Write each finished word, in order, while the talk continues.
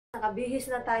nakabihis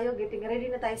na tayo. Getting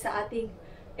ready na tayo sa ating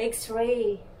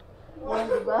X-ray. Yan,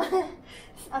 diba?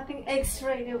 Sa ating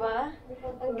X-ray, diba?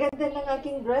 Ang ganda ng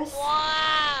aking dress.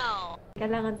 Wow!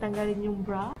 Kailangan tanggalin yung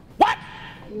bra. What?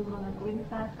 Yung mga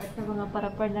kwintas at sa mga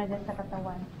paraparnaga sa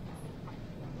katawan.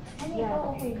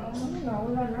 Yan.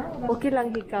 Okay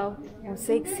lang ikaw. Yung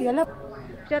sexy. Alap.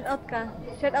 Shout out ka.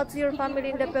 Shout out to your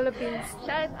family in the Philippines.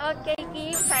 Shout out kay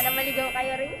Kim. Sana maligaw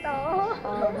kayo rito.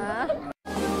 Ha?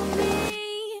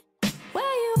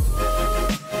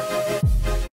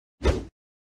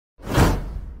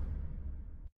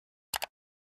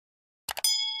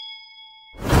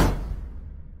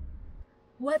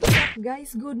 What's up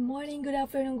guys? Good morning, good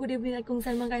afternoon, good evening at kung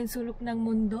saan man kayong sulok ng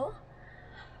mundo.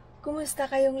 Kumusta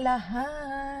kayong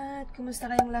lahat? Kumusta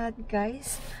kayong lahat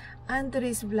guys? And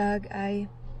today's vlog ay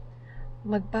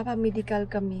magpapamedical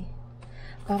kami.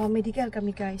 Papamedical kami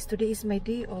guys. Today is my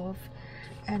day off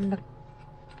and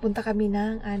magpunta kami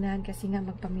ng Anan kasi nga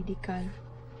magpamedical.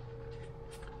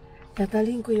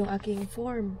 Dadalhin ko yung aking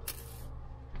form.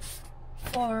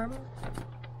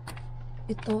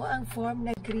 Ito ang form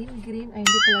na green. Ay,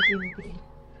 hindi pala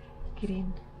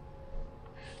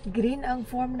green ang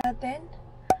form natin.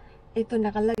 Ito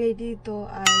nakalagay dito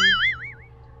ay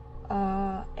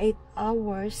 8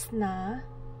 hours na.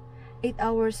 8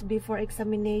 hours before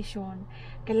examination.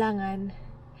 Kailangan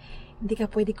hindi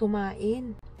ka pwede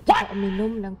kumain. Tsaka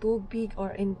uminom ng tubig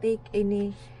or intake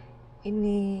any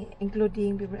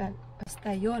including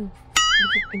basta yon.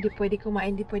 Hindi pwede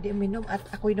kumain, hindi pwede uminom at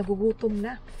ako'y nagugutom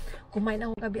na. Kumain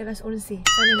ako gabi alas 11.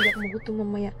 Sana hindi ako magutom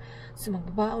mamaya. So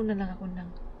magbabaon na lang ako ng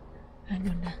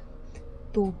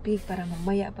tubig para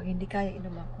mamaya pag hindi kaya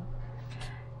inom ako.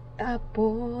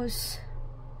 Tapos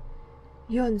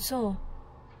yun, so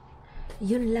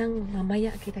yun lang,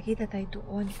 mamaya kita-kita tayo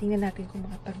doon. Tingnan natin kung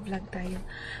makapag-vlog tayo.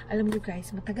 Alam nyo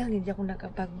guys, matagal hindi ako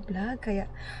nakapag-vlog, kaya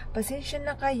pasensya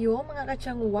na kayo mga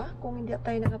katsangwa kung hindi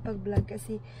tayo nakapag-vlog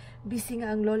kasi busy nga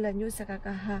ang lola nyo sa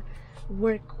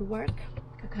work,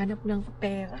 kakahanap ng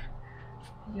pera.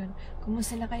 Yun,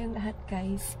 kumusta na kayong lahat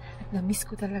guys? At na-miss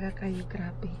ko talaga kayo,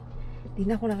 grabe. Hindi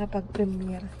na ako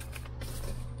nakapag-premiere.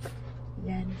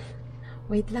 Yan,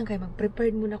 wait lang kayo,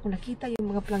 mag-prepare muna ako. Nakita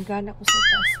yung mga planggana ko sa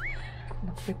taas.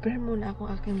 Mag-prepare muna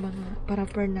ako aking mga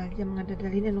paraphernalia, mga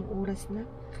dadalhin na nung oras na.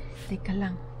 Teka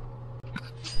lang.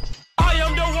 I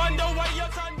am the one, the way your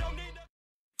son don't need a...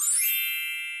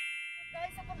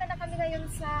 Guys, napunta na kami ngayon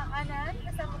sa Anan.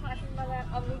 Kasama ko ating mga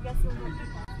amigas yung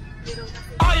magkita.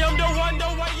 I am the one, the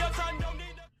way your son don't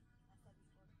need a...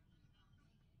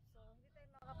 So, hindi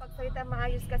tayo makapagsalita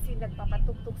maayos kasi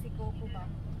nagpapatugtog si Coco ba?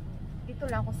 Dito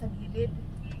lang ako sa gilid.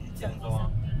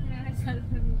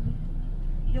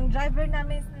 Yung driver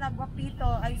namin na nagwapito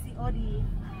ay si Odi.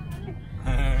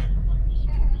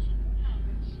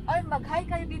 Ay, mag-hi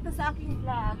kayo dito sa aking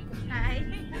vlog. Hi.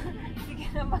 Sige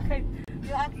na mag-hi.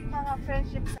 Yung aking mga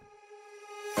friendships.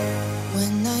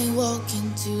 When I walk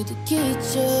into the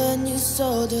kitchen, you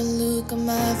saw the look on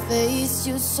my face.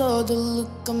 You saw the look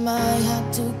on my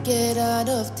heart to get out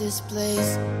of this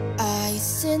place. I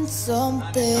sensed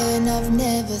something I've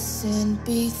never seen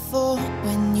before.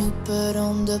 When you put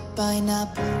on the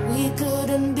pineapple, we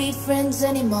couldn't be friends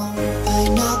anymore.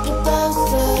 Pineapple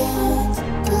thousands,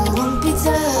 go on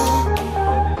pizza.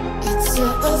 It's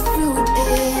a fruit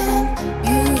and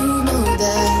you know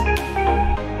that.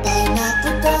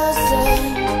 Pineapple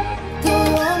doesn't go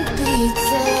on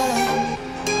pizza.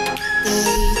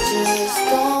 They just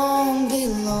don't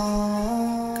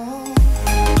belong.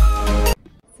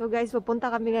 So guys,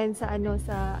 pupunta kami ngayon sa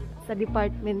sa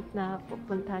department na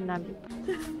pupuntahan namin.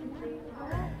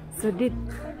 So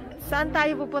saan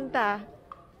tayo pupunta?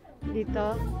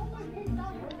 Dito.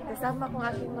 Kasama kong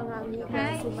aking mga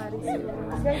amiga, si Marisol.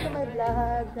 Guys, sa my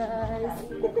vlog, guys.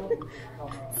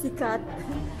 Sikat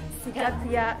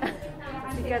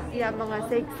ya, mga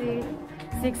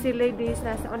sexy ladies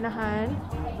nasa unahan.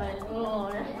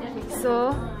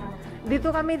 So,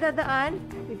 dito kami dadaan.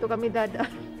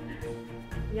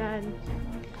 Yan.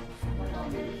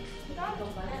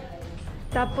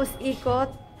 Tapos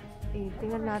ikot.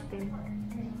 Tingnan natin.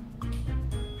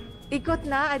 Ikot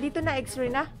na. Dito na X-ray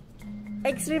na.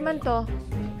 X-ray man to.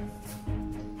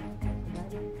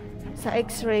 Sa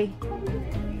X-ray.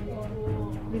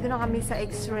 Dito na kami sa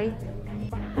X-ray.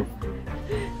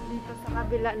 Dito sa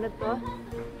kabila na to.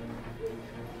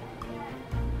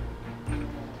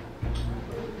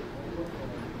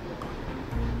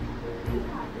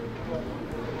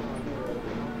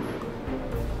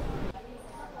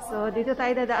 So, dito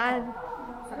tayo dadaan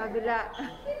sa kabila.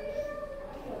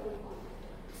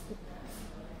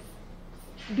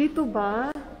 Dito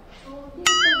ba?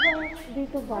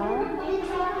 Dito ba?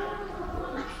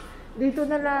 Dito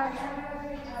na lang.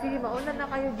 Sige, mauna na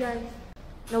kayo dyan.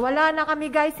 Nawala na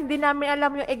kami guys, hindi namin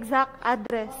alam yung exact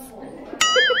address.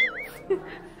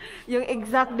 Yung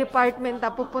exact department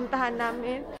na pupuntahan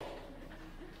namin.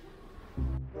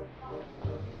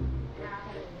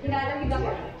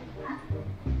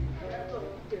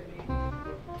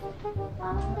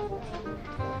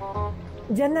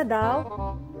 Diyan na daw.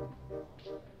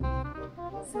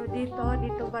 So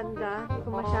dito banda, hindi ko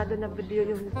masyado na video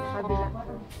yung kabila.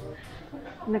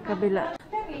 Nakabila.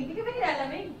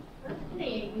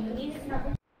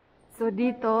 So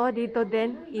dito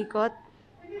din, ikot.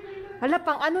 Hala,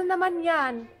 pang ano naman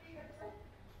yan?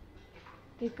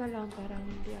 Teka lang, parang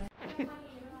hindi.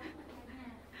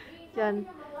 Diyan,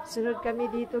 sunod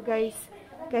kami dito guys.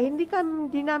 Kaya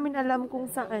hindi namin alam kung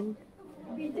saan.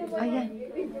 Ayan.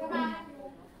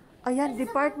 Ayan,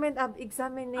 Department of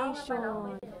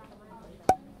Examination.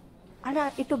 Ala,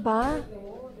 ito ba?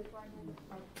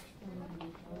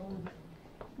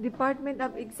 Department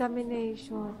of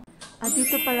Examination.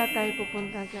 Dito pala tayo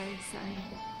pupunta guys. Saan?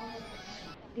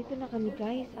 Dito na kami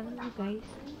guys. Ano guys?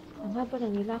 Ang haba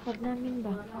ng nilakad namin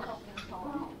ba?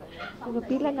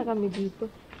 Pila na kami dito.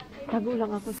 Tago lang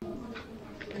ako.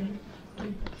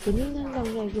 Siningan lang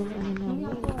niya yung ano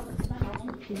namin.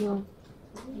 Yun.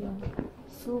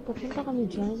 So, papunta kami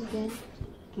dyan.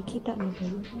 Kikita mo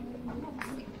kayo.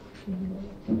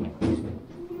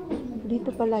 Dito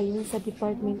pala yun sa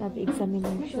Department of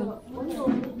Examination.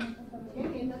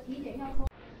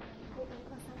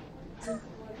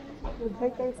 Mag-hi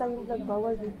kayo sa yung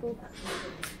nagbawal dito.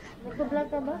 Nag-vlog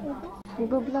ka ba?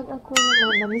 Nag-vlog ako.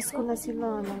 Na-miss ko na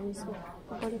sila. Na-miss ko.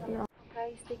 Kapalit na ako.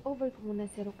 Guys, take over ko muna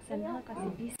si Roxanne ha. Kasi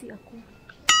busy ako.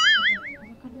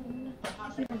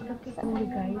 Ano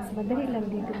guys, madali lang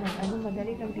dito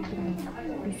madali lang dito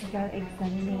physical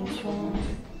examination.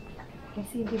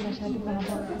 Kasi hindi masyado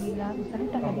mahaba ang nila.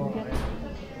 Salita ka din dyan.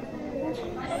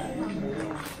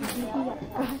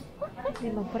 Hindi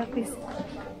mag-practice.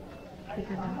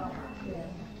 Dito na.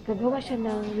 Gagawa siya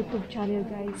ng YouTube channel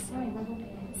guys.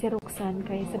 Si Roxanne.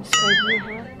 Kaya subscribe nyo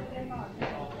ha.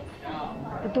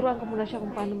 Tuturuan ko muna siya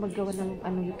kung paano maggawa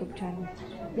ng YouTube channel.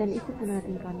 Yan, ikot na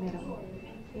natin camera.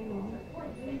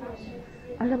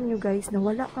 Alam nyo guys,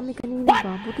 nawala kami kanina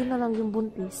ba? Buti na lang yung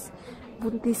buntis.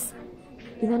 Buntis,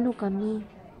 inano kami.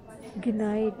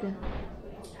 Ginaid.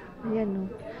 Ayan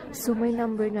o. So, may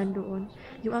number nandoon.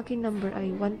 Yung aking number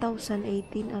ay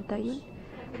 1018 ata yun.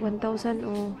 1000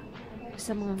 o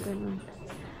sa mga ganun.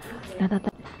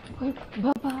 Bye-bye!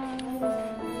 Bye-bye!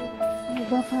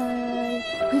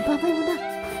 Bye-bye muna!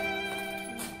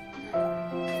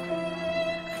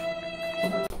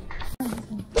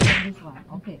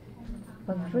 Okay.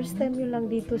 Pag first time nyo lang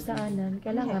dito sa Anan,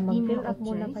 kailangan mag-fill up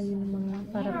muna kayo ng mga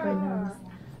paraphernalia.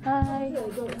 Hi!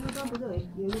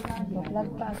 Mag-vlog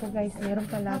pa ako guys. Meron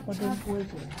pala ako din.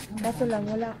 Kaso lang,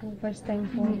 wala akong first time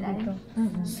phone dito.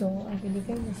 So, ang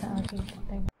binigay niya sa akin.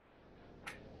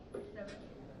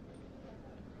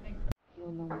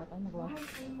 Yun ang mata.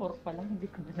 Or pa lang, hindi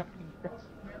ko na nakita.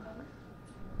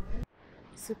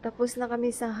 So, tapos na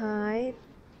kami sa height.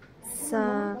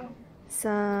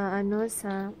 Sa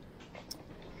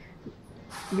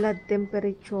blood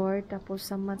temperature, tapos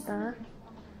sa mata,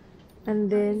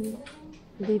 and then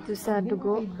dito sa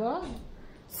dugo.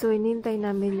 So inintay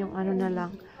namin yung ano na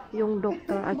lang, yung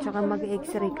doktor, at saka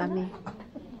mag-x-ray kami.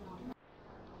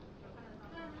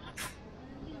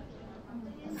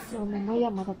 So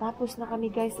mamaya matatapos na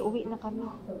kami guys, uwi na kami.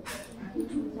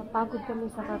 Napagod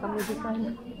kami sa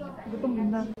kakamedikan.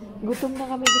 Gutom na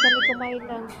kami, di kami kumain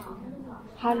ng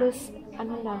halos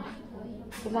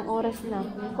ilang oras na.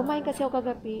 Kumain kasi ako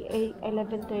kagabi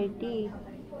 11:30.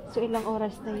 So ilang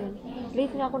oras na yun.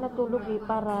 Late nga ako natulog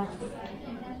para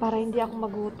hindi ako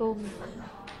magutom.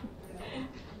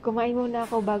 Kumain muna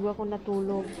ako bago ako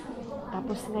natulog.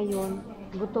 Tapos ngayon,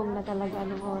 gutom na talaga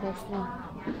anong oras na.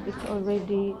 It's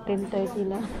already 10:30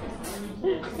 na.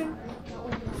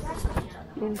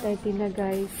 10:30 na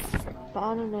guys.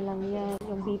 Paano na lang yan?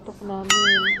 Yung bitok namin.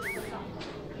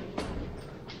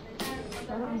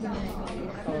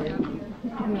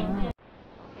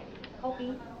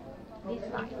 Copy this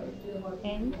one.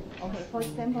 And okay, for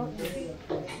example, this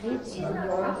is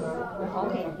yours.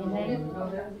 Okay, and then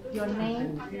your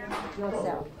name,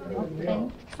 yourself.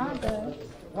 And other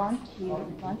want to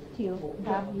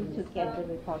have you to get the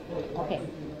report. Okay.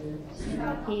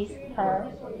 He's her,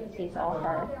 he's or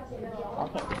her.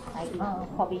 Okay, I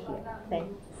copy here.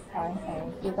 Then and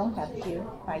you don't have to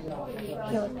write it.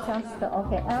 You just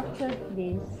okay after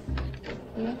this.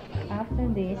 Here, after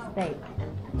this date.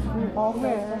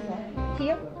 Okay.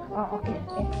 Here? Oh, okay.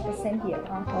 It's the same here.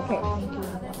 Okay.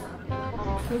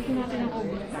 Thank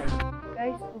you.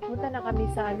 Guys, pupunta na kami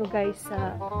sa ano guys,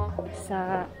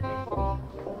 sa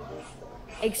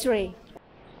X-ray.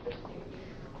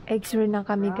 X-ray na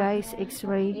kami guys,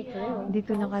 X-ray.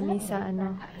 Dito na kami sa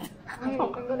ano.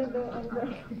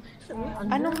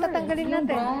 Anong tatanggalin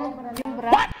natin? Yung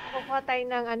bra? Kukuha tayo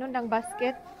ng ano, ng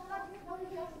basket.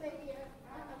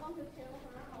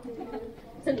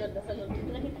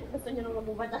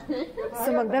 So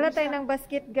magdala tayo ng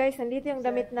basket guys. Nandito yung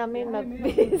damit namin.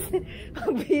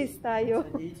 Magbihis tayo.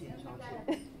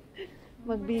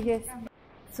 Magbihis.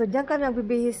 So diyan kami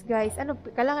magbibihis guys. Ano,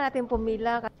 kailangan natin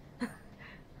pumila.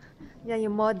 Yan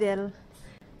yung model.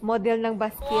 Model ng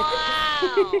basket.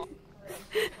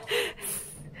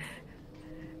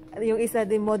 Yung isa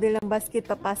din model ng basket.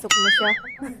 Papasok na siya.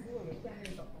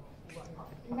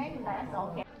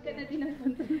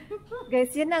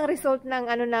 Guys, yan ang result ng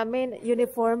ano namin,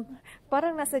 uniform.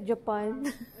 Parang nasa Japan.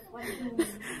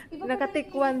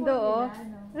 Naka-taekwondo, oh.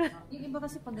 Yung iba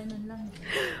kasi pag ganun lang.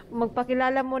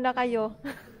 Magpakilala muna kayo.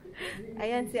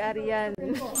 Ayan si Arian.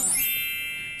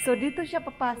 So, dito siya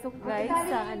papasok, guys,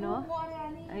 sa ano.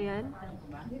 Ayan.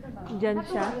 Diyan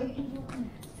siya.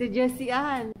 Si Jessie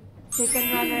Ann. Second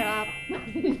runner-up.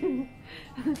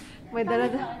 May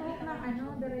dalaga.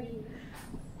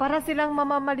 Para silang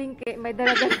mamamalingke, may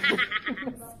dalaga.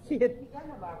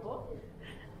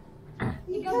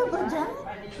 Ikaw ba dyan?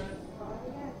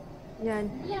 Yan.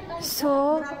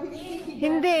 So,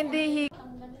 hindi.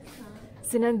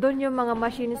 Sinandun yung mga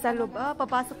machine sa loob. Ah,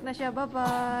 papasok na siya.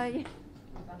 Bye-bye.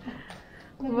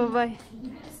 Bye-bye.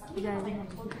 Yan.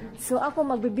 So, ako,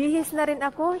 magbibihis na rin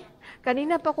ako.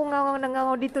 Kanina pa ako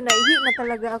nangangaw dito. Naihi na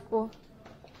talaga ako.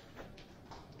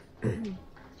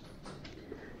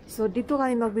 So, dito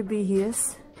kami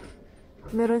magbibihis.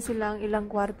 Meron silang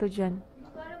ilang kwarto dyan.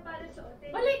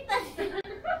 Baliktad!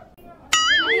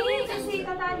 Ay, kasi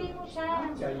tatali mo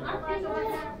siya.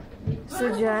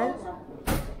 So, dyan.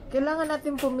 Kailangan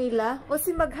natin pumila. O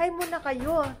si mag-hi muna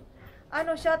kayo.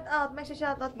 Ano, shout out? May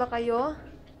shout out ba kayo?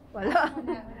 Wala.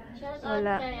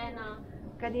 Wala.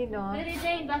 Kanino? Mary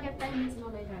Jane, bakit tayo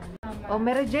mismo na dyan? O,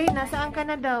 Mary Jane, nasaan ka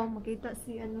na daw? Makita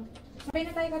si ano. Sabay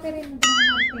na tayo Catherine.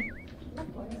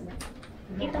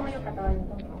 Ito mo yung katawan.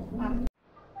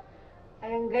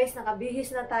 Ayun guys,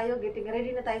 nakabihis na tayo. Getting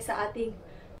ready na tayo sa ating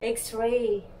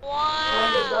X-ray.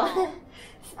 Wow! Diba?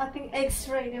 Sa ating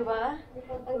X-ray, di ba?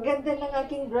 Ang ganda ng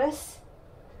aking dress.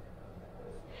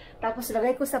 Tapos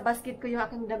lagay ko sa basket ko yung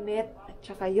aking damit. At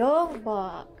saka yung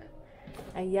bag.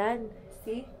 Ayan.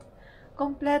 See?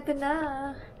 Kompleto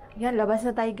na. Ayan, labas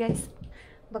na tayo guys.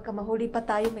 Baka mahuli pa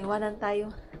tayo, may iwanan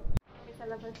tayo. Sa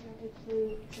labas ng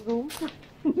X-ray room.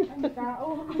 Ang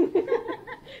tao.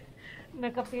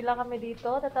 Nakapila kami dito.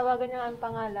 Tatawagan niya ang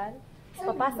pangalan.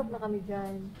 Papasok na kami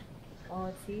dyan. O,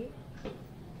 see?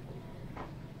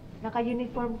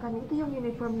 Naka-uniform kami. Ito yung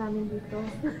uniform namin dito.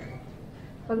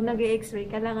 Pag nag-x-ray,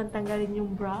 kailangan tanggalin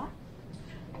yung bra,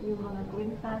 yung mga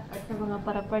kwintas, at sa mga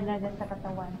paraparnagan sa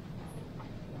katawan.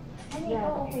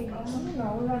 Yeah.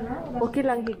 Okay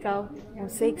lang ikaw. Yung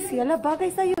sexy. Ala,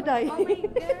 bagay sa'yo, Day.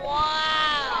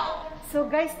 Wow! So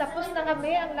guys, tapos na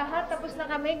kami. Ang lahat, tapos na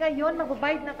kami. Ngayon,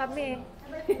 magbabayad na kami.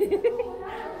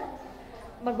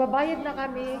 Magbabayad na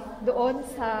kami doon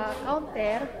sa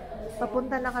counter.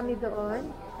 Papunta na kami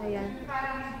doon. Ayan.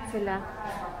 Sila.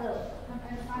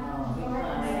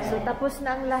 So, tapos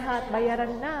na ang lahat.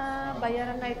 Bayaran na.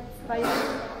 Bayaran na.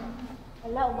 Bayaran.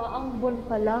 Ala, umaambon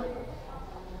pala.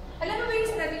 Alam mo ba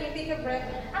yung sinabi niya, take a breath?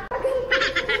 Ang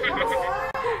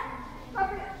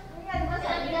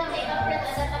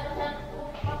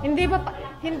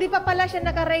Hindi pa pala siya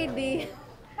naka-ready.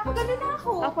 ganun na ako.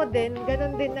 Ako din,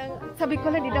 ganun din ang sabi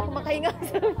ko lang, hindi na ako makahinga.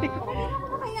 Sabi ko.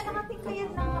 Kaya nakatingkayan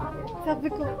lang ako. Sabi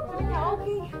ko,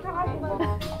 Okay.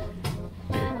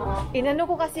 inano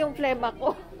ko kasi yung flema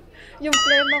ko. Yung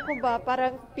flema ko ba,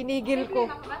 parang pinigil ko.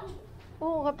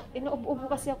 Oo, inuubo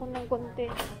kasi ako ng konti.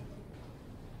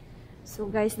 So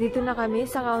guys, dito na kami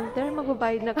sa counter.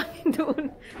 Magbabayad na kami doon.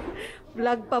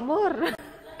 Vlog pa more.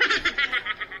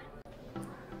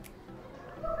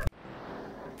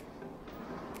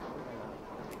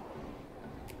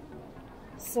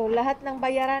 So, lahat ng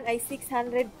bayaran ay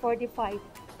 645.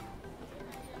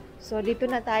 So, dito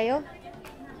na tayo.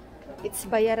 It's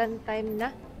bayaran time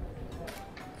na.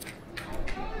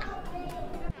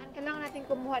 Kailangan natin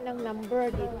kumuha ng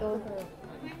number dito.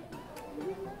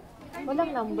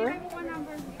 Walang number?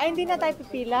 Ay, hindi na tayo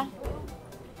pipila.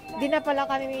 Hindi na pala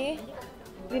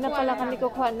kami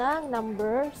kukuha ng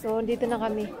number. So, dito na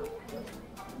kami.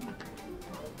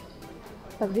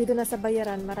 Pag dito na sa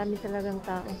bayaran, marami talagang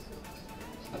tao.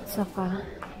 Saka.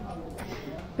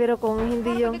 Pero kung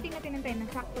hindi yung... Pagdating natin ng tayo,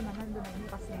 nasakto naman doon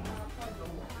kasi.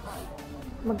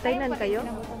 Mag-Thailand kayo?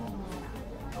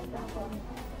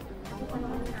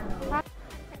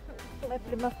 May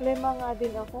flema-flema nga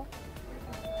din ako.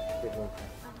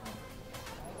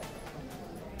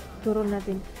 Turo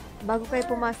natin. Bago kayo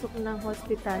pumasok ng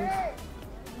hospital.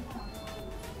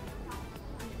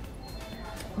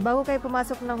 Bago kayo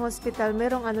pumasok ng hospital,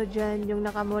 merong ano dyan, yung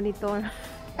nakamonitor.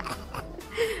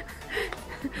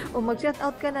 O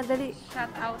mag-shoutout ka na, dali.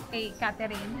 Shout out kay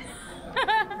Catherine.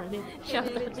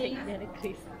 Shout out kay Mary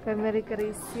Chris. Kay Mary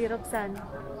Chris, si Roxanne.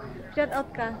 Shoutout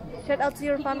ka. Shoutout to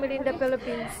your family in the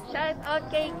Philippines. Shout out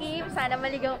kay Kim. Sana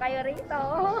maligaw kayo rito.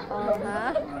 Oh,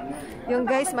 ha? Yung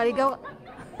guys, maligaw.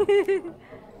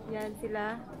 Yan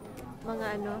sila. Mga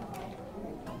ano.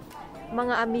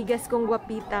 Mga amigas kong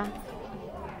guwapita.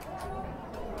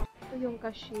 Ito yung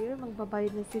cashier.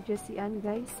 Magbabayad na si Jessie Ann,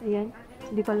 guys. Ayan.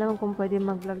 Hindi ko alam kung pwede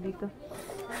mag-vlog dito.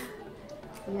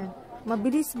 Ayan.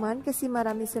 Mabilis man kasi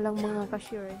marami silang mga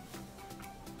cashier.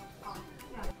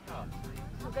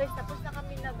 So guys, tapos na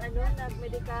kami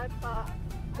nag-medical pa.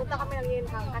 Punta kami ng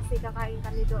Yinhang kasi kakain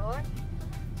kami doon.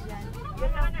 Yan.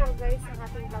 Yun lang po guys ang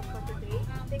ating vlog for today.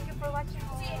 Thank you for watching.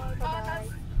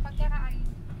 Bye-bye.